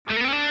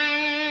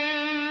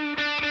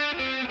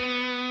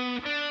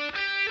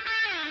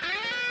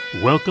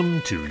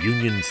Welcome to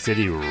Union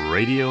City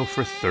Radio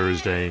for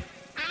Thursday,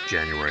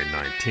 January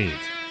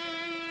 19th.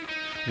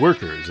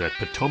 Workers at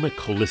Potomac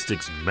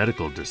Holistics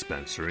Medical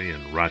Dispensary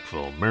in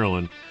Rockville,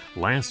 Maryland,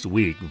 last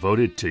week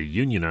voted to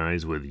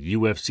unionize with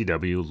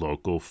UFCW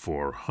Local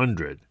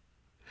 400.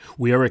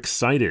 We are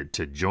excited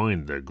to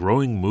join the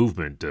growing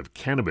movement of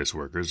cannabis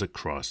workers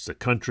across the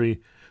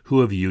country who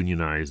have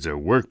unionized their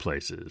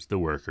workplaces, the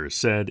workers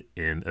said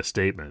in a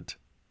statement.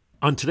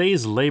 On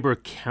today's labor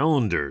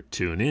calendar,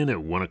 tune in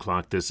at 1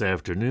 o'clock this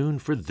afternoon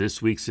for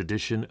this week's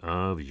edition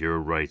of Your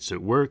Rights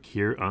at Work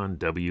here on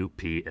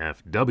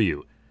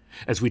WPFW,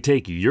 as we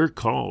take your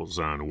calls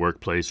on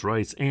workplace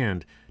rights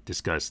and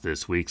discuss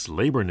this week's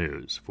labor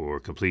news. For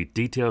complete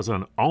details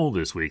on all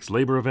this week's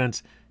labor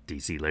events,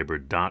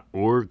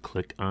 dclabor.org,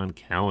 click on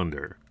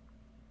calendar.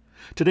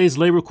 Today's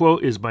labor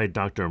quote is by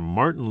Dr.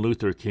 Martin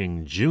Luther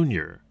King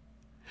Jr.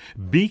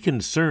 Be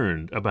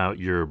concerned about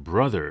your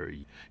brother.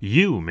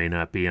 You may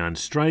not be on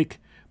strike,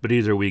 but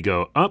either we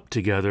go up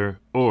together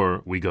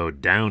or we go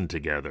down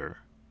together.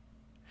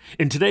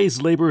 In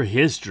today's labor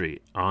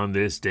history, on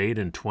this date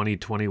in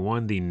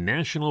 2021, the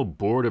National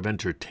Board of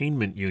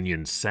Entertainment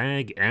Union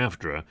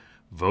SAG-AFTRA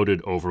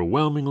voted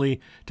overwhelmingly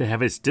to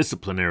have its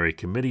disciplinary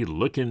committee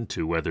look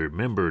into whether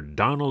member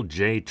Donald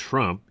J.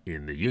 Trump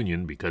in the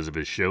union because of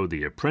his show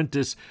The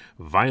Apprentice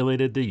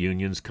violated the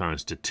union's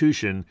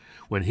constitution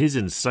when his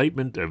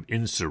incitement of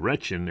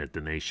insurrection at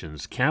the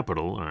nation's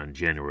capital on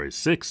January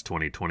 6,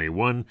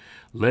 2021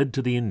 led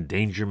to the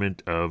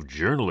endangerment of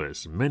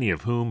journalists, many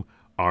of whom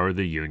are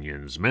the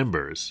union's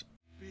members.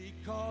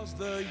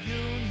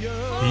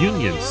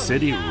 Union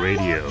City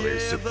Radio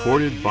is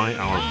supported by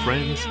our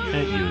friends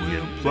at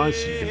Union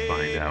Plus. You can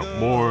find out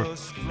more at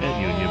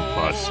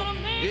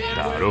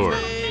unionplus.org.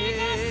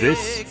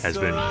 This has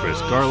been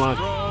Chris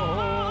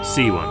Garlock.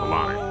 See you on the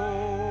line.